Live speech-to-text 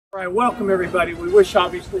All right, welcome everybody. We wish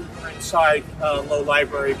obviously we were inside Low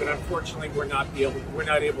Library, but unfortunately we're not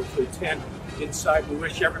able to attend inside. We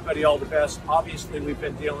wish everybody all the best. Obviously we've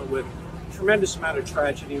been dealing with a tremendous amount of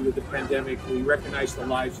tragedy with the pandemic. We recognize the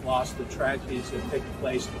lives lost, the tragedies that have taken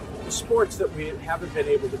place, the sports that we haven't been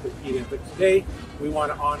able to compete in. But today we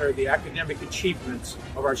want to honor the academic achievements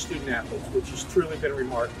of our student athletes, which has truly been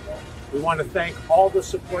remarkable. We want to thank all the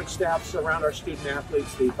support staffs around our student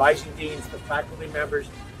athletes, the advising deans, the faculty members,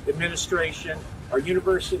 administration, our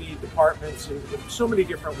university departments, in so many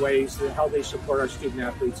different ways how they support our student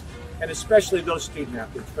athletes, and especially those student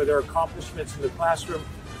athletes for their accomplishments in the classroom,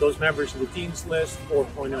 those members of the Dean's List,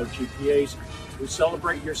 4.0 GPAs. We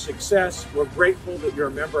celebrate your success. We're grateful that you're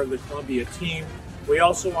a member of the Columbia team. We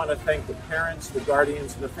also want to thank the parents, the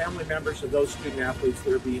guardians, and the family members of those student athletes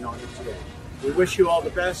that are being honored today. We wish you all the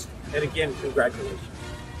best, and again, congratulations.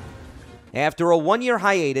 After a one-year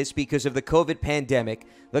hiatus because of the COVID pandemic,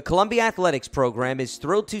 the Columbia Athletics program is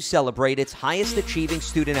thrilled to celebrate its highest-achieving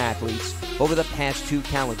student athletes over the past 2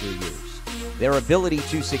 calendar years. Their ability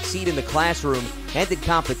to succeed in the classroom and in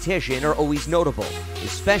competition are always notable,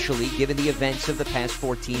 especially given the events of the past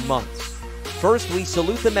 14 months. First, we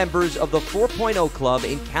salute the members of the 4.0 Club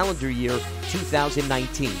in calendar year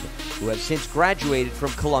 2019, who have since graduated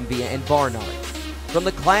from Columbia and Barnard. From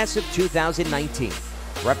the class of 2019,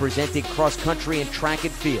 representing cross-country and track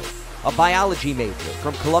and field, a biology major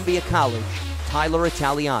from Columbia College, Tyler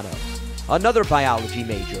Italiano. Another biology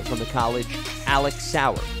major from the college, Alex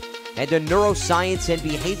Sauer. And a neuroscience and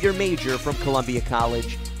behavior major from Columbia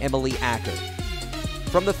College, Emily Acker.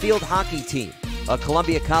 From the field hockey team, a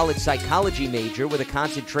Columbia College psychology major with a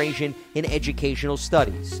concentration in educational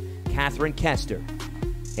studies, Catherine Kester.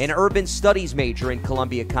 An urban studies major in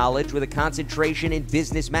Columbia College with a concentration in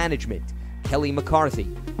business management, Kelly McCarthy.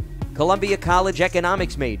 Columbia College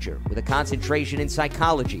economics major with a concentration in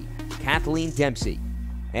psychology, Kathleen Dempsey.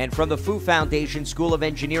 And from the Fu Foundation School of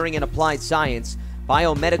Engineering and Applied Science,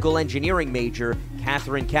 biomedical engineering major,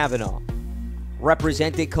 Catherine Kavanaugh.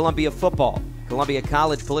 Representing Columbia football, Columbia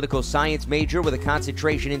College political science major with a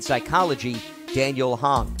concentration in psychology, Daniel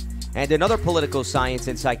Hong. And another political science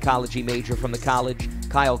and psychology major from the college,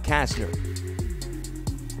 Kyle Kastner.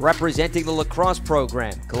 Representing the lacrosse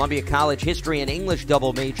program, Columbia College history and English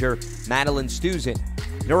double major, Madeline Stuzen.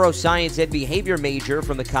 Neuroscience and behavior major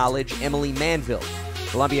from the college, Emily Manville.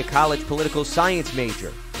 Columbia College political science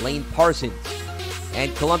major, Lane Parsons.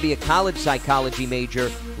 And Columbia College psychology major,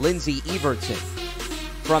 Lindsay Evertson.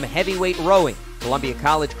 From heavyweight rowing, Columbia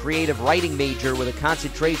College creative writing major with a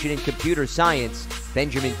concentration in computer science,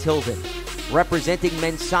 Benjamin Tilden. Representing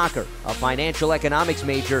men's soccer, a financial economics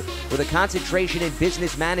major with a concentration in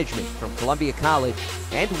business management from Columbia College,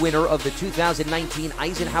 and winner of the 2019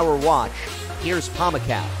 Eisenhower Watch, Pierce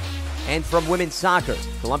Pomacau. And from women's soccer,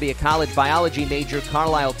 Columbia College biology major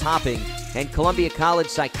Carlisle Topping, and Columbia College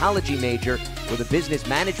psychology major with a business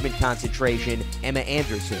management concentration, Emma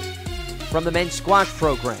Anderson. From the men's squash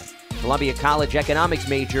program, Columbia College economics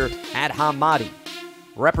major, Adham Mahdi.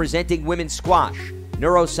 Representing women's squash,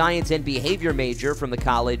 neuroscience and behavior major from the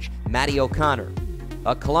college, Maddie O'Connor.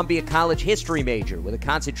 A Columbia College history major with a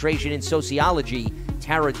concentration in sociology,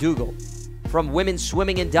 Tara Dougal. From women's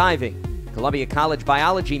swimming and diving, Columbia College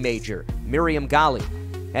biology major, Miriam Ghali.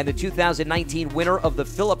 And the 2019 winner of the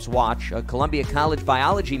Phillips Watch, a Columbia College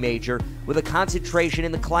biology major with a concentration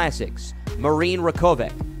in the classics, Marine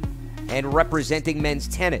Rakovic. And representing men's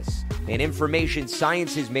tennis, an information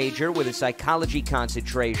sciences major with a psychology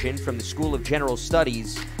concentration from the School of General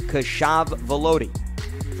Studies, Keshav Volodi.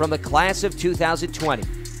 From the class of 2020,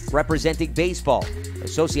 representing baseball, a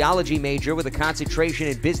sociology major with a concentration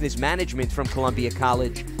in business management from Columbia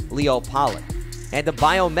College, Leo Pollack. And a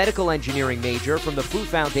biomedical engineering major from the Fu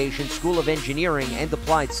Foundation School of Engineering and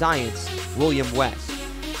Applied Science, William West.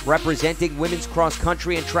 Representing women's cross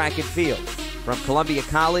country and track and field, from Columbia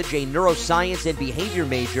College, a neuroscience and behavior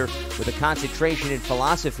major with a concentration in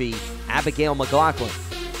philosophy, Abigail McLaughlin.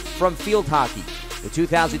 From field hockey, the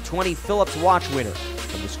 2020 Phillips Watch winner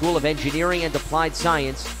from the School of Engineering and Applied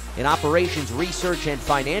Science, an operations research and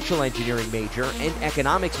financial engineering major and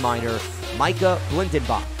economics minor, Micah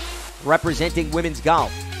Blindenbach. Representing women's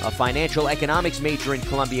golf, a financial economics major in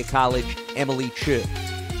Columbia College, Emily Chu.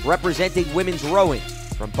 Representing women's rowing,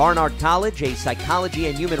 from Barnard College, a psychology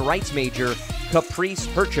and human rights major, Caprice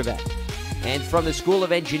Herchevet. And from the School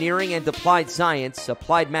of Engineering and Applied Science,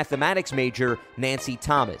 applied mathematics major, Nancy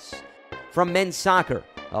Thomas. From men's soccer,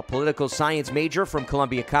 a political science major from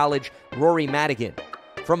Columbia College, Rory Madigan.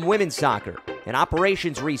 From women's soccer, an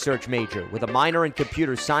operations research major with a minor in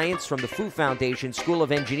computer science from the Fu Foundation School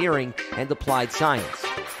of Engineering and Applied Science,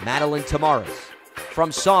 Madeline Tamaris. From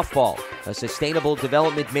softball, a sustainable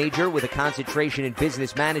development major with a concentration in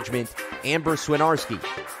business management, Amber Swinarski,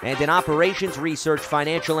 and an operations research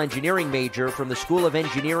financial engineering major from the School of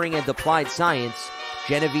Engineering and Applied Science,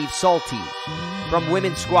 Genevieve Salty. From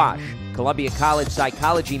women's squash, Columbia College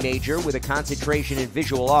psychology major with a concentration in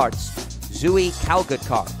visual arts, Zui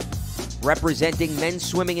Kalgatkar. Representing men's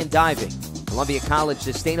swimming and diving, Columbia College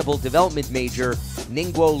sustainable development major,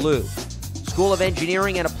 Ningguo Liu. School of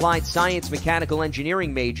Engineering and Applied Science mechanical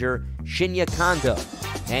engineering major, Shinya Kondo.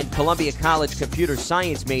 And Columbia College computer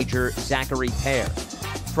science major, Zachary Pear.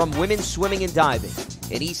 From women's swimming and diving,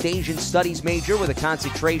 an East Asian Studies major with a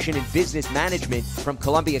concentration in business management from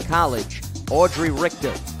Columbia College, Audrey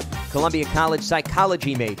Richter. Columbia College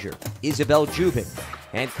psychology major, Isabel Jubin.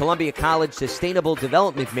 And Columbia College sustainable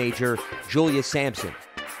development major, Julia Sampson.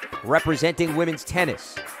 Representing women's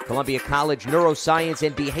tennis, Columbia College neuroscience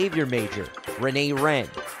and behavior major, Renee Wren.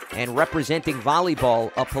 And representing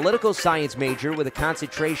volleyball, a political science major with a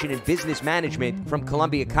concentration in business management from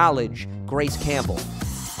Columbia College, Grace Campbell.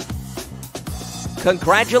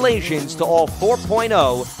 Congratulations to all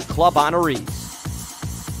 4.0 club honorees.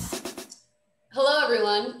 Hello,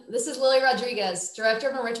 everyone. This is Lily Rodriguez, Director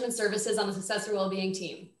of Enrichment Services on the Successor Wellbeing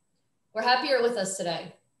team. We're happy you're with us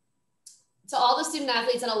today. To all the student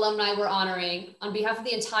athletes and alumni we're honoring, on behalf of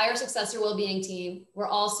the entire Successor Wellbeing team, we're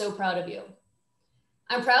all so proud of you.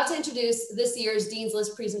 I'm proud to introduce this year's Dean's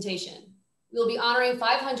List presentation. We'll be honoring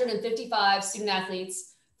 555 student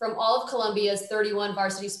athletes from all of Columbia's 31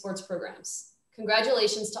 varsity sports programs.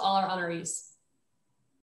 Congratulations to all our honorees.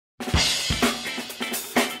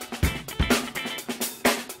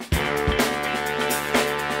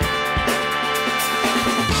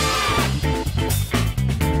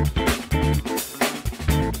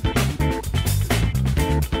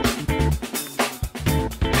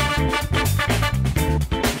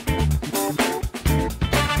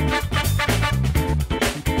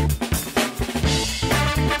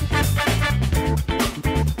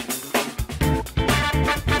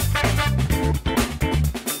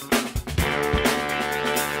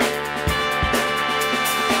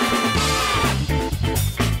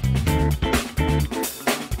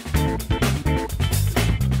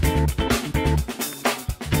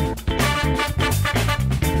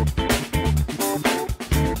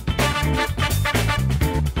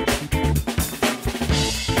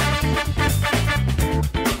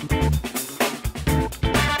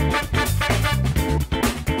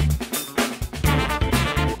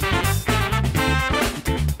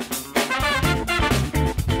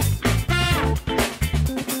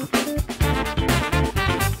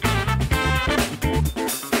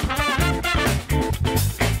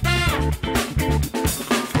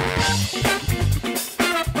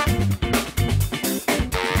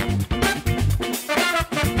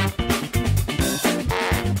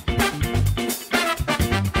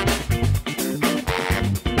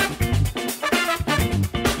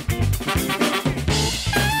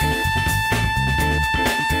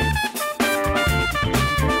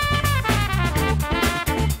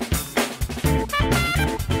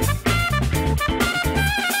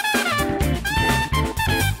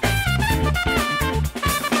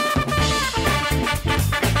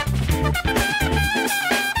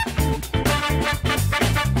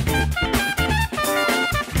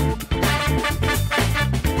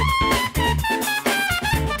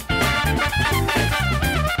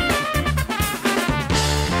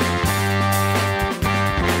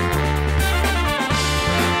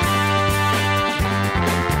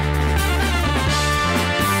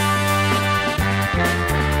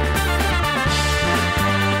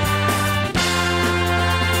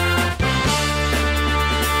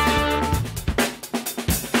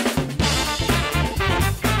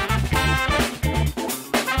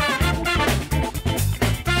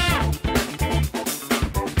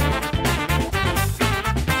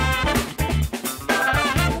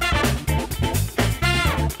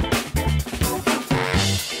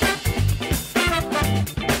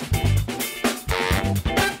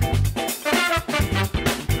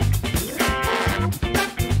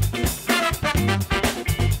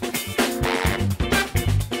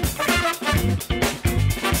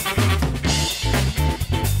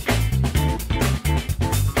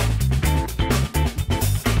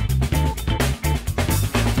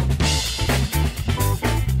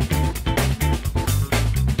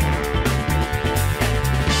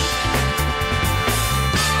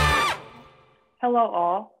 Hello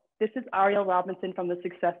all, this is Ariel Robinson from the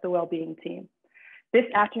Successor Wellbeing team. This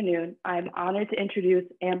afternoon, I'm honored to introduce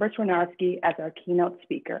Amber Swinarski as our keynote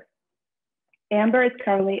speaker. Amber is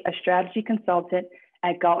currently a strategy consultant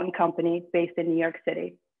at Galton Company based in New York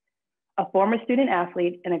City. A former student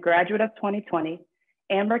athlete and a graduate of 2020,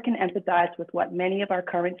 Amber can empathize with what many of our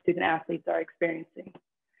current student athletes are experiencing.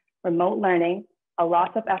 Remote learning, a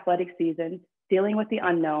loss of athletic seasons, dealing with the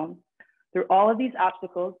unknown. Through all of these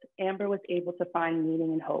obstacles, Amber was able to find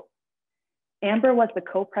meaning and hope. Amber was the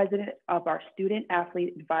co-president of our Student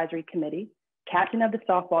Athlete Advisory Committee, captain of the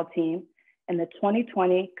softball team, and the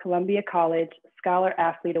 2020 Columbia College Scholar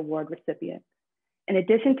Athlete Award recipient. In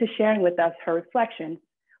addition to sharing with us her reflections,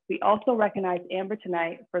 we also recognize Amber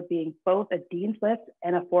tonight for being both a Dean's List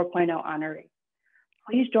and a 4.0 honoree.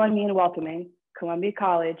 Please join me in welcoming Columbia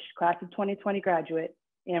College Class of 2020 graduate,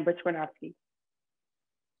 Amber Swinarski.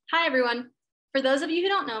 Hi, everyone. For those of you who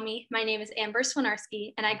don't know me, my name is Amber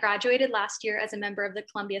Swinarski, and I graduated last year as a member of the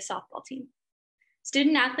Columbia softball team.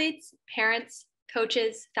 Student athletes, parents,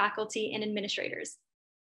 coaches, faculty, and administrators.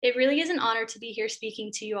 It really is an honor to be here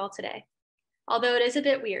speaking to you all today. Although it is a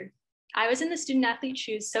bit weird. I was in the student athlete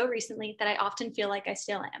shoes so recently that I often feel like I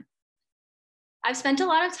still am. I've spent a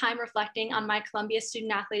lot of time reflecting on my Columbia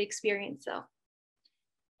student athlete experience though.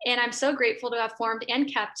 And I'm so grateful to have formed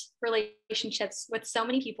and kept relationships with so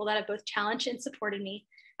many people that have both challenged and supported me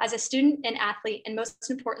as a student, an athlete, and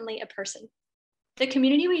most importantly, a person. The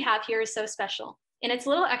community we have here is so special, and it's a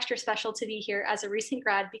little extra special to be here as a recent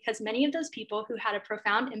grad because many of those people who had a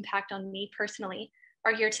profound impact on me personally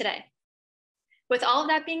are here today. With all of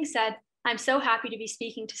that being said, I'm so happy to be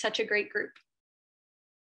speaking to such a great group.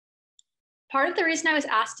 Part of the reason I was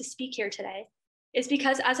asked to speak here today is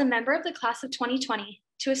because as a member of the class of 2020,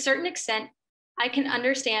 to a certain extent, I can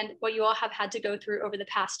understand what you all have had to go through over the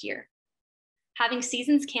past year. Having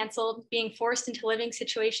seasons canceled, being forced into living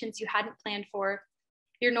situations you hadn't planned for,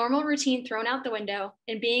 your normal routine thrown out the window,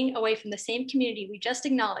 and being away from the same community we just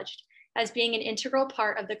acknowledged as being an integral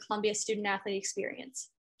part of the Columbia student athlete experience.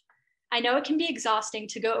 I know it can be exhausting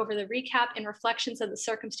to go over the recap and reflections of the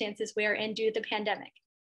circumstances we are in due to the pandemic.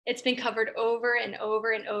 It's been covered over and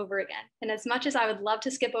over and over again. And as much as I would love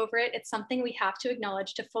to skip over it, it's something we have to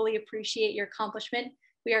acknowledge to fully appreciate your accomplishment.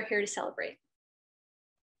 We are here to celebrate.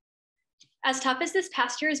 As tough as this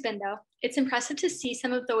past year has been though, it's impressive to see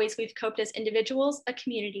some of the ways we've coped as individuals, a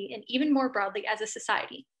community, and even more broadly as a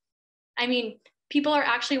society. I mean, people are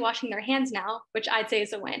actually washing their hands now, which I'd say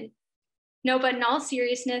is a win. No, but in all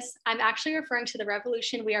seriousness, I'm actually referring to the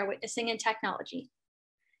revolution we are witnessing in technology.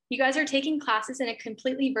 You guys are taking classes in a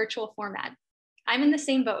completely virtual format. I'm in the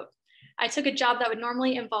same boat. I took a job that would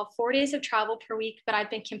normally involve 4 days of travel per week, but I've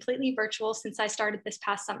been completely virtual since I started this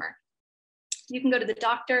past summer. You can go to the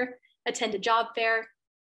doctor, attend a job fair,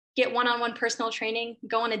 get one-on-one personal training,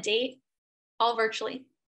 go on a date, all virtually.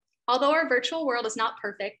 Although our virtual world is not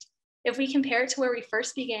perfect, if we compare it to where we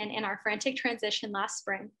first began in our frantic transition last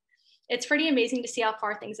spring, it's pretty amazing to see how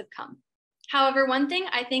far things have come. However, one thing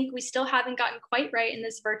I think we still haven't gotten quite right in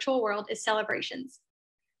this virtual world is celebrations.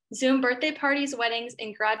 Zoom birthday parties, weddings,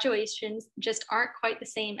 and graduations just aren't quite the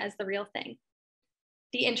same as the real thing.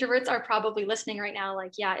 The introverts are probably listening right now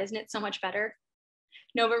like, yeah, isn't it so much better?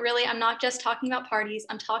 No, but really, I'm not just talking about parties,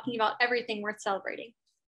 I'm talking about everything worth celebrating.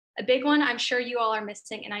 A big one I'm sure you all are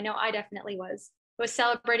missing, and I know I definitely was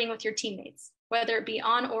celebrating with your teammates, whether it be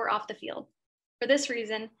on or off the field. For this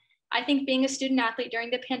reason, I think being a student athlete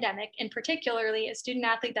during the pandemic, and particularly a student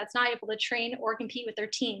athlete that's not able to train or compete with their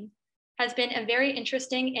team, has been a very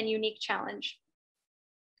interesting and unique challenge.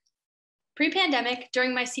 Pre-pandemic,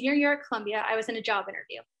 during my senior year at Columbia, I was in a job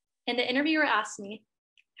interview, and the interviewer asked me,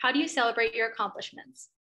 "How do you celebrate your accomplishments?"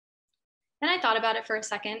 And I thought about it for a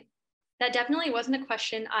second. That definitely wasn't a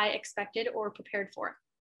question I expected or prepared for.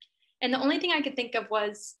 And the only thing I could think of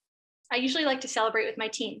was, I usually like to celebrate with my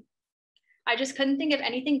team. I just couldn't think of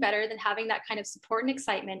anything better than having that kind of support and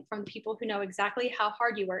excitement from the people who know exactly how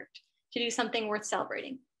hard you worked to do something worth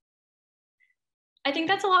celebrating. I think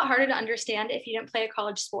that's a lot harder to understand if you didn't play a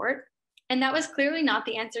college sport, and that was clearly not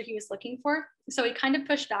the answer he was looking for. So he kind of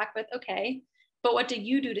pushed back with, okay, but what do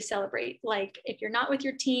you do to celebrate? Like if you're not with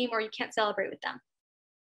your team or you can't celebrate with them.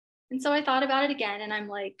 And so I thought about it again, and I'm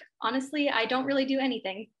like, honestly, I don't really do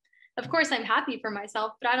anything. Of course, I'm happy for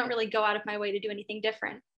myself, but I don't really go out of my way to do anything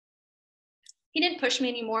different. He didn't push me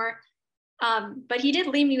anymore, but he did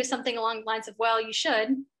leave me with something along the lines of, well, you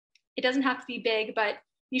should. It doesn't have to be big, but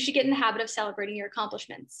you should get in the habit of celebrating your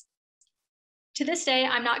accomplishments. To this day,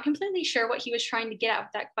 I'm not completely sure what he was trying to get at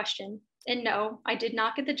with that question. And no, I did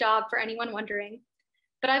not get the job for anyone wondering,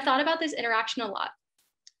 but I've thought about this interaction a lot.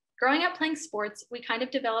 Growing up playing sports, we kind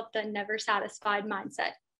of developed the never satisfied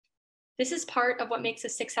mindset. This is part of what makes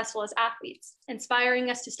us successful as athletes, inspiring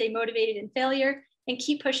us to stay motivated in failure and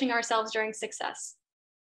keep pushing ourselves during success.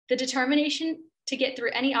 The determination to get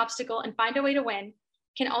through any obstacle and find a way to win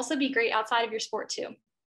can also be great outside of your sport too.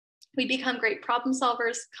 We become great problem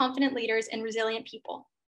solvers, confident leaders, and resilient people.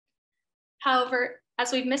 However,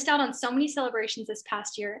 as we've missed out on so many celebrations this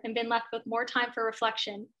past year and been left with more time for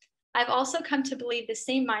reflection, I've also come to believe the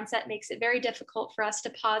same mindset makes it very difficult for us to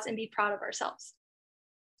pause and be proud of ourselves.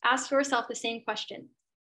 Ask yourself the same question.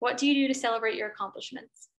 What do you do to celebrate your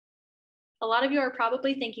accomplishments? A lot of you are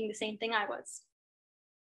probably thinking the same thing I was.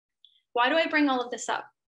 Why do I bring all of this up?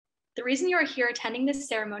 The reason you are here attending this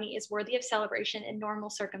ceremony is worthy of celebration in normal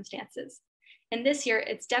circumstances. And this year,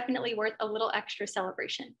 it's definitely worth a little extra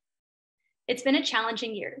celebration. It's been a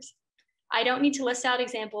challenging year. I don't need to list out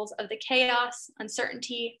examples of the chaos,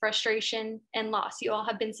 uncertainty, frustration, and loss you all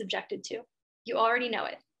have been subjected to. You already know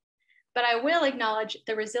it. But I will acknowledge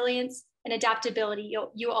the resilience and adaptability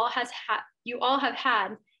you all have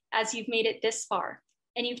had as you've made it this far,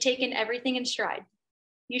 and you've taken everything in stride.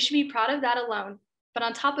 You should be proud of that alone, but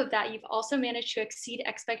on top of that, you've also managed to exceed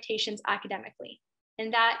expectations academically,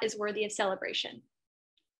 and that is worthy of celebration.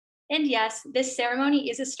 And yes, this ceremony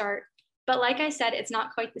is a start, but like I said, it's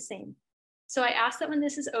not quite the same. So I ask that when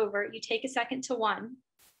this is over, you take a second to 1,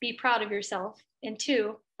 be proud of yourself, and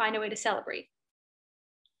 2, find a way to celebrate.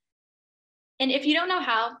 And if you don't know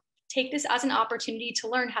how, take this as an opportunity to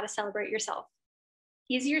learn how to celebrate yourself.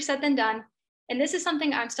 Easier said than done, and this is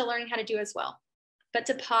something I'm still learning how to do as well. But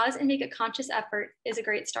to pause and make a conscious effort is a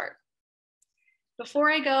great start.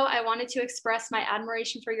 Before I go, I wanted to express my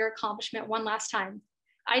admiration for your accomplishment one last time.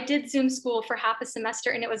 I did Zoom school for half a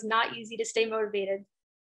semester, and it was not easy to stay motivated.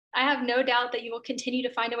 I have no doubt that you will continue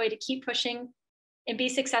to find a way to keep pushing and be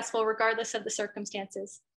successful regardless of the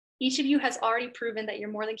circumstances. Each of you has already proven that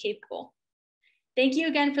you're more than capable. Thank you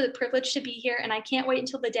again for the privilege to be here, and I can't wait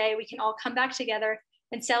until the day we can all come back together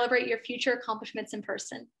and celebrate your future accomplishments in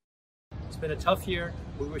person. It's been a tough year.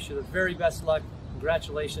 We wish you the very best luck.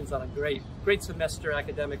 Congratulations on a great semester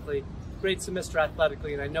academically, great semester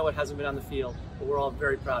athletically, and I know it hasn't been on the field, but we're all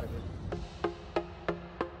very proud of you.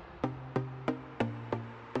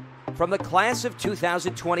 From the class of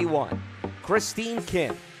 2021, Christine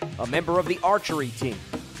Kim, a member of the archery team,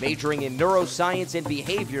 majoring in neuroscience and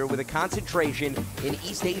behavior with a concentration in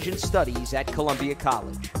East Asian studies at Columbia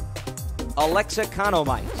College. Alexa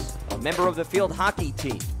Konomites, a member of the field hockey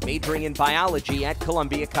team, majoring in biology at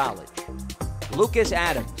Columbia College. Lucas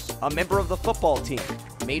Adams, a member of the football team,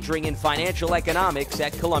 majoring in financial economics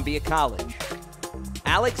at Columbia College.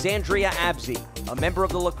 Alexandria Abzi, a member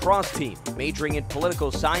of the lacrosse team, majoring in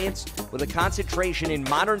political science with a concentration in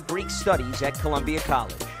modern Greek studies at Columbia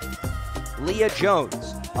College. Leah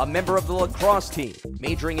Jones, a member of the lacrosse team,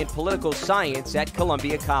 majoring in political science at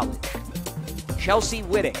Columbia College. Chelsea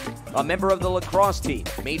Whittick, a member of the lacrosse team,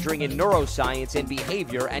 majoring in neuroscience and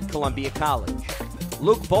behavior at Columbia College.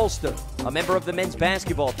 Luke Bolster, a member of the men's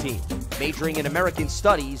basketball team, majoring in American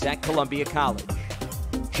Studies at Columbia College.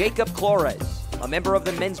 Jacob Flores, a member of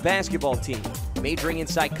the men's basketball team, majoring in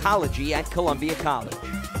psychology at Columbia College.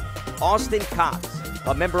 Austin Cox,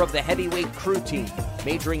 a member of the heavyweight crew team,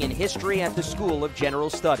 majoring in history at the School of General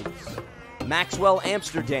Studies. Maxwell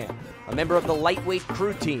Amsterdam, a member of the lightweight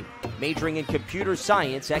crew team, majoring in computer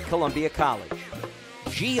science at Columbia College.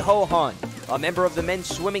 Ji Ho Hun, a member of the men's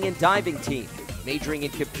swimming and diving team, majoring in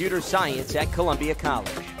computer science at Columbia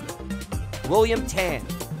College. William Tan,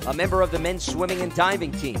 a member of the men's swimming and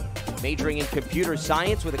diving team, majoring in computer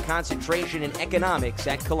science with a concentration in economics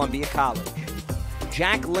at Columbia College.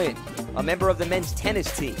 Jack Lynn, a member of the men's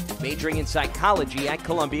tennis team, majoring in psychology at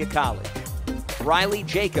Columbia College. Riley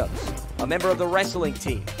Jacobs, a member of the wrestling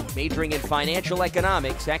team, majoring in financial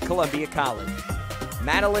economics at Columbia College.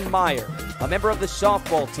 Madeline Meyer, a member of the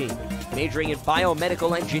softball team, majoring in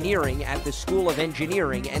biomedical engineering at the School of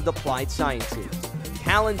Engineering and Applied Sciences.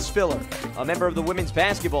 Callan Spiller, a member of the women's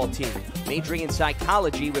basketball team, majoring in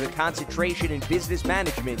psychology with a concentration in business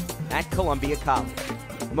management at Columbia College.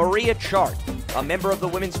 Maria Chart, a member of the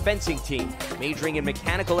women's fencing team, majoring in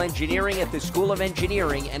mechanical engineering at the School of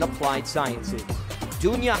Engineering and Applied Sciences.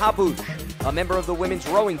 Dunya Habush, a member of the women's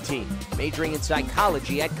rowing team, majoring in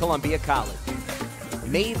psychology at Columbia College.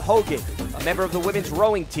 Maeve Hogan, a member of the women's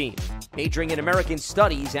rowing team, majoring in American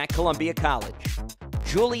Studies at Columbia College.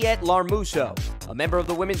 Juliette Larmuso, a member of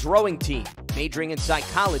the women's rowing team, majoring in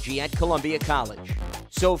psychology at Columbia College.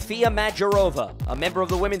 Sofia Majorova, a member of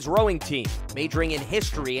the women's rowing team, majoring in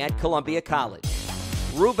history at Columbia College.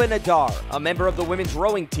 Ruben Adar, a member of the women's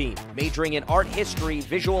rowing team, majoring in art history,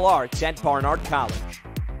 visual arts at Barnard College.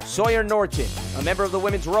 Sawyer Norton, a member of the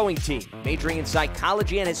women's rowing team, majoring in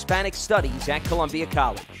psychology and Hispanic studies at Columbia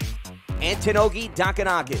College. Antonogi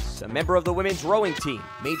Dakanakis, a member of the women's rowing team,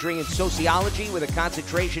 majoring in sociology with a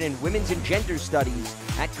concentration in women's and gender studies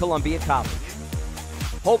at Columbia College.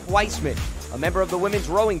 Hope Weissman, a member of the women's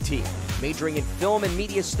rowing team, majoring in film and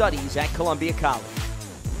media studies at Columbia College.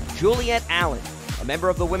 Juliet Allen, a member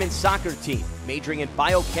of the women's soccer team, majoring in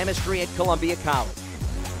biochemistry at Columbia College.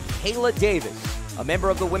 Kayla Davis, a member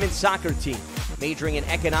of the women's soccer team, majoring in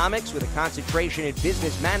economics with a concentration in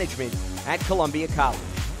business management at Columbia College.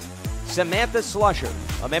 Samantha Slusher,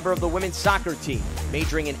 a member of the women's soccer team,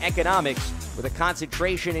 majoring in economics with a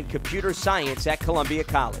concentration in computer science at Columbia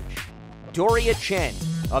College. Doria Chen,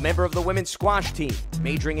 a member of the women's squash team,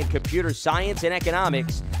 majoring in computer science and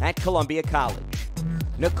economics at Columbia College.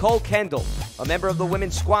 Nicole Kendall, a member of the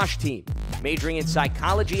women's squash team, majoring in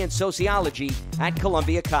psychology and sociology at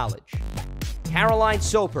Columbia College. Caroline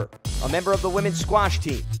Soper, a member of the women's squash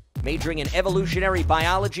team, majoring in evolutionary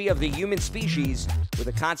biology of the human species with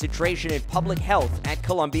a concentration in public health at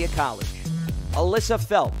Columbia College. Alyssa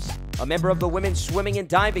Phelps, a member of the women's swimming and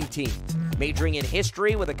diving team, majoring in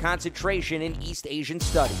history with a concentration in East Asian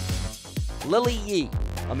studies. Lily Yee,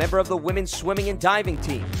 a member of the women's swimming and diving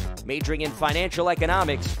team, majoring in financial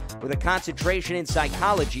economics with a concentration in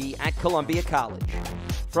psychology at Columbia College.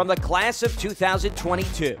 From the class of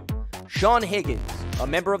 2022, Sean Higgins, a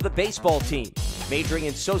member of the baseball team, majoring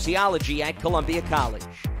in sociology at Columbia College.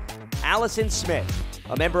 Allison Smith,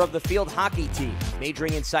 a member of the field hockey team,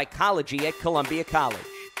 majoring in psychology at Columbia College.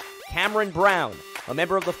 Cameron Brown, a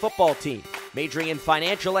member of the football team, majoring in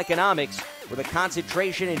financial economics with a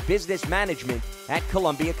concentration in business management at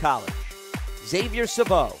Columbia College. Xavier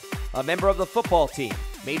Sabo, a member of the football team,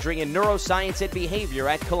 majoring in neuroscience and behavior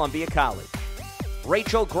at Columbia College.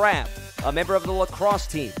 Rachel Graham, a member of the lacrosse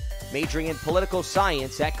team, majoring in political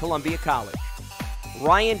science at Columbia College.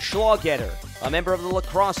 Ryan Schlaugetter, a member of the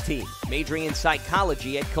lacrosse team, majoring in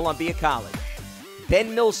psychology at Columbia College.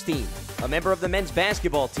 Ben Milstein, a member of the men's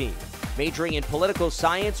basketball team, majoring in political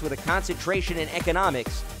science with a concentration in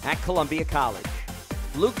economics at Columbia College.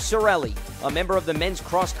 Luke Sorelli, a member of the men's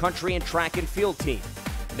cross-country and track and field team,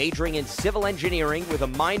 majoring in civil engineering with a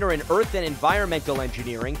minor in earth and environmental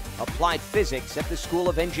engineering, applied physics at the School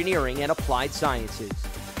of Engineering and Applied Sciences.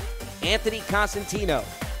 Anthony Costantino,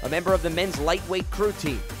 a member of the men's lightweight crew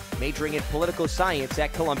team, majoring in political science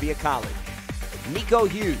at Columbia College. Nico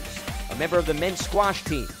Hughes, a member of the men's squash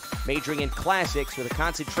team, majoring in classics with a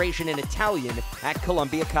concentration in Italian at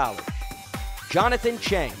Columbia College. Jonathan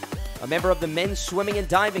Cheng, a member of the men's swimming and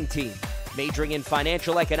diving team, majoring in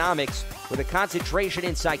financial economics with a concentration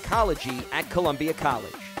in psychology at Columbia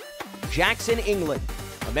College. Jackson England,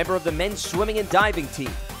 a member of the men's swimming and diving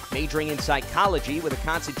team, majoring in psychology with a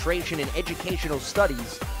concentration in educational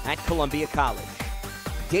studies at Columbia College.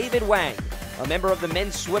 David Wang, a member of the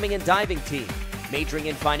men's swimming and diving team, majoring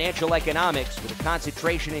in financial economics with a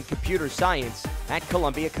concentration in computer science at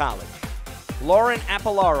Columbia College. Lauren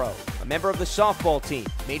Apolaro, a member of the softball team,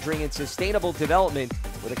 majoring in sustainable development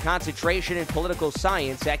with a concentration in political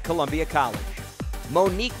science at Columbia College.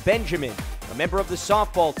 Monique Benjamin, a member of the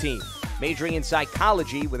softball team, majoring in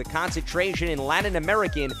psychology with a concentration in Latin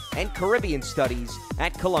American and Caribbean studies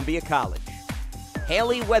at Columbia College.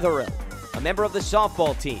 Haley Wetherill, a member of the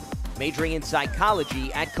softball team, majoring in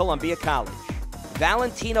psychology at Columbia College.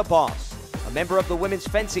 Valentina Boss, a member of the women's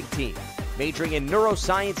fencing team, majoring in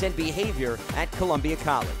neuroscience and behavior at Columbia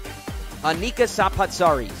College. Anika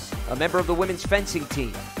Sapatsaris, a member of the women's fencing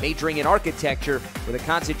team, majoring in architecture with a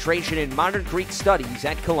concentration in modern Greek studies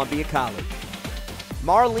at Columbia College.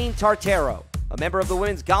 Marlene Tartaro, a member of the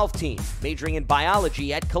women's golf team, majoring in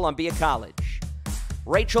biology at Columbia College.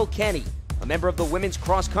 Rachel Kenny, a member of the women's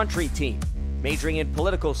cross-country team, majoring in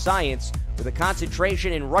political science with a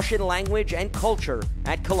concentration in Russian language and culture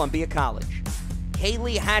at Columbia College.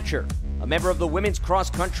 Kaylee Hatcher, a member of the women's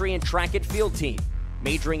cross-country and track and field team,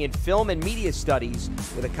 majoring in film and media studies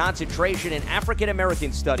with a concentration in African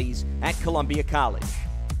American studies at Columbia College.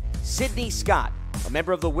 Sydney Scott, a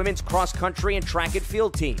member of the women's cross-country and track and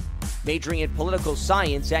field team, majoring in political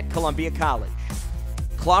science at Columbia College.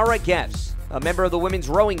 Clara Geffs, a member of the women's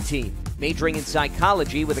rowing team, majoring in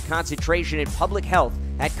psychology with a concentration in public health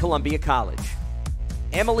at Columbia College.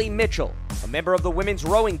 Emily Mitchell, a member of the women's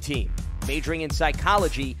rowing team, majoring in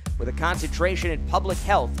psychology with a concentration in public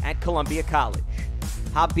health at Columbia College.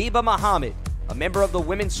 Habiba Muhammad, a member of the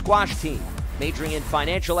women's squash team, majoring in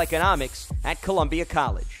financial economics at Columbia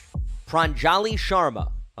College. Pranjali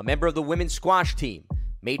Sharma, a member of the women's squash team,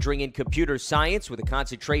 majoring in computer science with a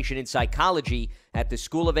concentration in psychology at the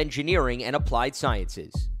School of Engineering and Applied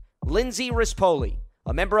Sciences. Lindsay Rispoli,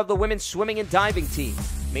 a member of the women's swimming and diving team,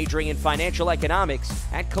 majoring in financial economics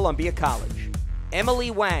at Columbia College.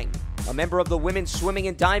 Emily Wang, a member of the women's swimming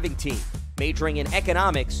and diving team, majoring in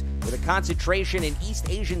economics with a concentration in East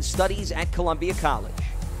Asian studies at Columbia College.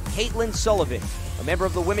 Caitlin Sullivan, a member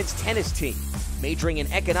of the women's tennis team, majoring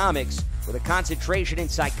in economics with a concentration in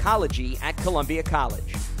psychology at Columbia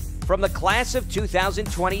College. From the class of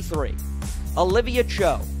 2023, Olivia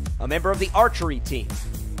Cho, a member of the archery team,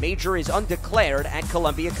 major is undeclared at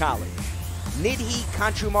Columbia College. Nidhi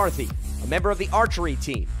Kanchumarthi, a member of the archery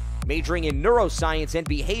team, majoring in neuroscience and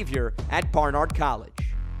behavior at Barnard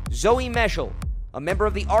College. Zoe Meschel, a member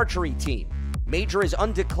of the archery team, major is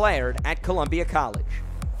undeclared at Columbia College.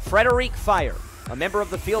 Frederique Fire, a member of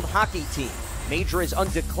the field hockey team, major is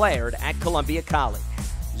undeclared at Columbia College.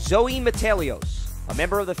 Zoe Metelios, a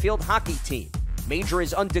member of the field hockey team, major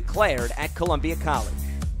is undeclared at Columbia College.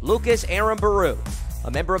 Lucas Arambaru,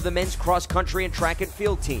 a member of the men's cross country and track and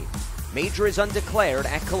field team, major is undeclared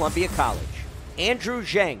at Columbia College. Andrew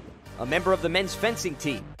Zheng, a member of the men's fencing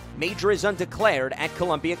team, major is undeclared at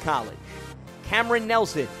Columbia College. Cameron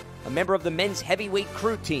Nelson, a member of the men's heavyweight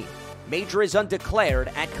crew team, major is undeclared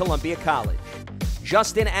at Columbia College.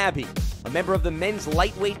 Justin Abbey, a member of the men's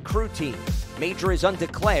lightweight crew team, major is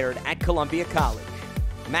undeclared at Columbia College.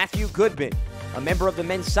 Matthew Goodman, a member of the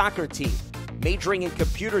men's soccer team, majoring in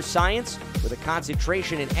computer science with a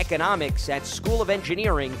concentration in economics at School of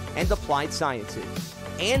Engineering and Applied Sciences.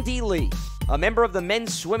 Andy Lee, a member of the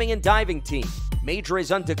men's swimming and diving team, major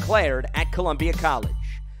is undeclared at Columbia College.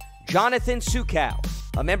 Jonathan Sukow,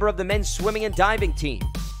 a member of the men's swimming and diving team,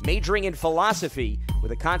 majoring in philosophy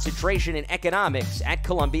with a concentration in economics at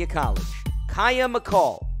Columbia College. Kaya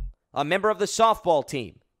McCall, a member of the softball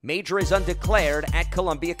team, major is undeclared at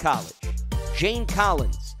Columbia College. Jane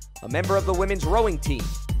Collins, a member of the women's rowing team,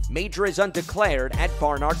 major is undeclared at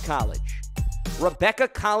Barnard College. Rebecca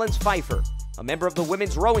Collins Pfeiffer, a member of the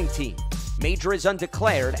women's rowing team, major is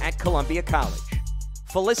undeclared at Columbia College.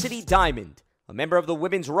 Felicity Diamond, a member of the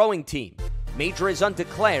women's rowing team, major is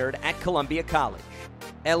undeclared at Columbia College.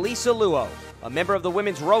 Elisa Luo, a member of the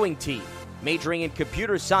women's rowing team, majoring in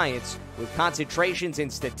computer science with concentrations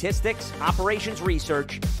in statistics, operations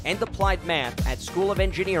research, and applied math at School of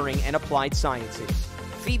Engineering and Applied Sciences.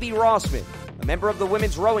 Phoebe Rossman, a member of the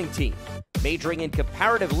women's rowing team, majoring in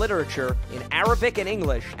comparative literature in Arabic and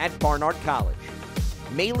English at Barnard College.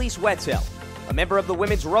 Maylise Wetzel, a member of the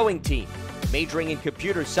women's rowing team, majoring in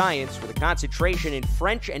computer science with a concentration in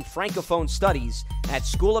French and Francophone studies at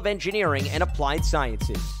School of Engineering and Applied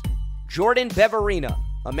Sciences. Jordan Beverina,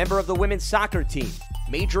 a member of the women's soccer team,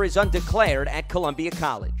 major is undeclared at Columbia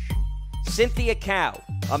College. Cynthia Cow,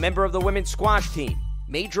 a member of the women's squash team,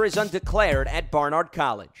 major is undeclared at Barnard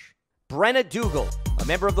College. Brenna Dougal, a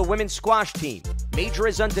member of the women's squash team, major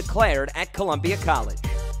is undeclared at Columbia College.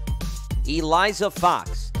 Eliza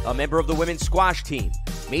Fox, a member of the women's squash team,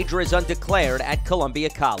 major is undeclared at Columbia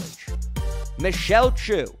College. Michelle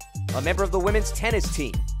Chu, a member of the women's tennis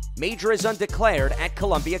team, major is undeclared at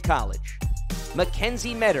Columbia College.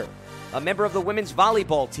 Mackenzie Metter, a member of the women's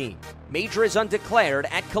volleyball team, major is undeclared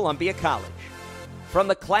at Columbia College. From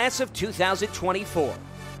the class of 2024,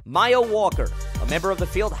 Maya Walker, a member of the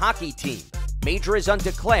field hockey team, major is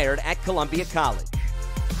undeclared at Columbia College.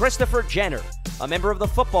 Christopher Jenner, a member of the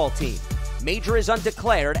football team, major is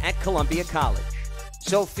undeclared at Columbia College.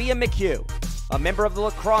 Sophia McHugh, a member of the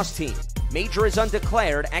lacrosse team, major is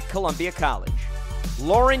undeclared at Columbia College.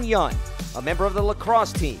 Lauren Yun, a member of the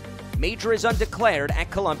lacrosse team, major is undeclared at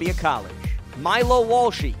Columbia College. Milo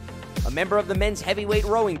Walshy, a member of the men's heavyweight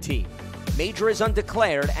rowing team, major is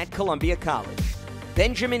undeclared at Columbia College.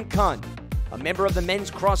 Benjamin Kun, a member of the men's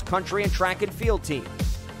cross country and track and field team,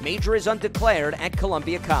 major is undeclared at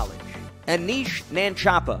Columbia College. Anish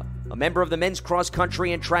Nanchapa, a member of the men's cross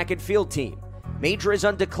country and track and field team, major is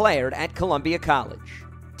undeclared at Columbia College.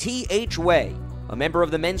 T.H. Way, a member of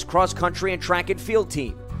the men's cross country and track and field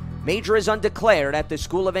team, major is undeclared at the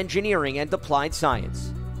School of Engineering and Applied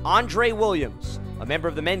Science. Andre Williams, a member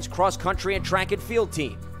of the men's cross country and track and field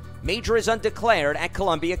team, major is undeclared at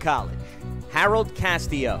Columbia College. Harold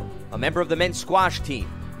Castillo, a member of the men's squash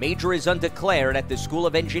team, major is undeclared at the School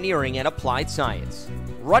of Engineering and Applied Science.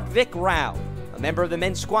 Rutvik Rao, a member of the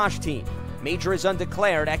men's squash team, major is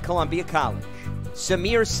undeclared at Columbia College.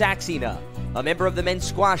 Samir Saxena, a member of the men's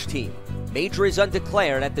squash team, major is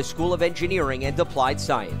undeclared at the School of Engineering and Applied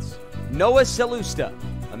Science. Noah Salusta,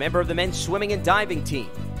 a member of the men's swimming and diving team,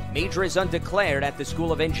 major is undeclared at the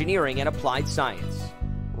School of Engineering and Applied Science.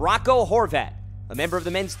 Rocco Horvat, a member of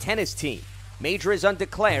the men's tennis team, major is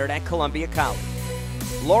undeclared at Columbia College.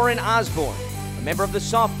 Lauren Osborne, a member of the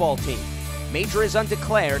softball team, major is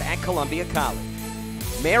undeclared at Columbia College.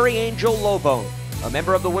 Mary Angel Lobone, a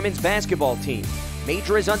member of the women's basketball team,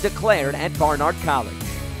 major is undeclared at Barnard College.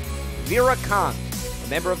 Vera Khan, a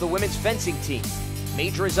member of the women's fencing team,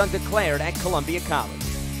 major is undeclared at Columbia College.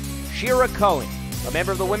 Shira Cohen, a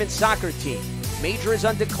member of the women's soccer team, major is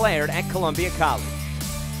undeclared at Columbia College.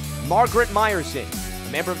 Margaret Meyerson,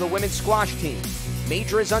 a member of the women's squash team,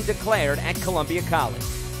 major is undeclared at Columbia College.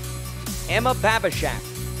 Emma Babashak,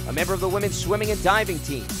 a member of the women's swimming and diving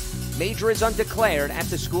team, major is undeclared at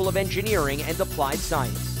the School of Engineering and Applied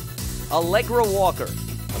Science. Allegra Walker,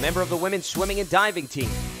 a member of the women's swimming and diving team,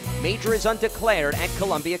 major is undeclared at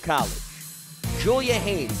Columbia College. Julia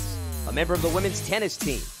Haynes, a member of the women's tennis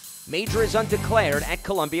team, major is undeclared at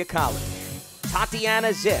Columbia College. Tatiana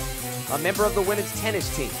Ziff, a member of the women's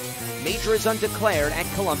tennis team, major is undeclared at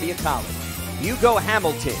Columbia College. Hugo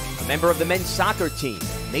Hamilton, a member of the men's soccer team,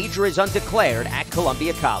 major is undeclared at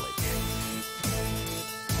Columbia College.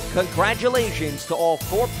 Congratulations to all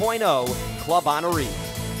 4.0 club honorees.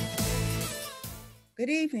 Good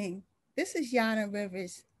evening. This is Yana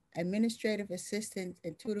Rivers, Administrative Assistant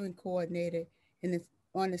and Tutoring Coordinator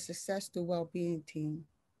on the Success Through Wellbeing team.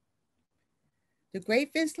 The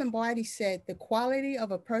great Vince Lombardi said, "The quality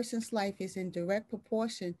of a person's life is in direct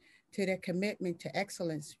proportion to their commitment to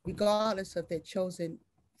excellence, regardless of their chosen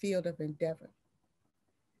field of endeavor."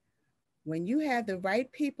 When you have the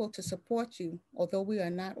right people to support you, although we are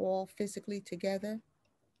not all physically together,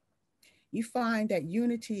 you find that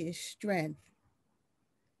unity is strength.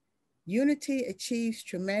 Unity achieves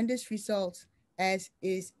tremendous results, as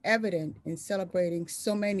is evident in celebrating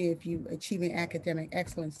so many of you achieving academic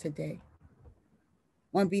excellence today.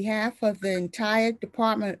 On behalf of the entire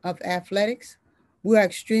Department of Athletics, we are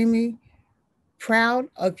extremely proud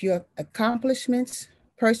of your accomplishments,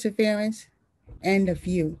 perseverance, and of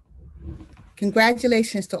you.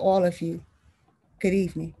 Congratulations to all of you. Good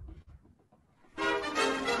evening.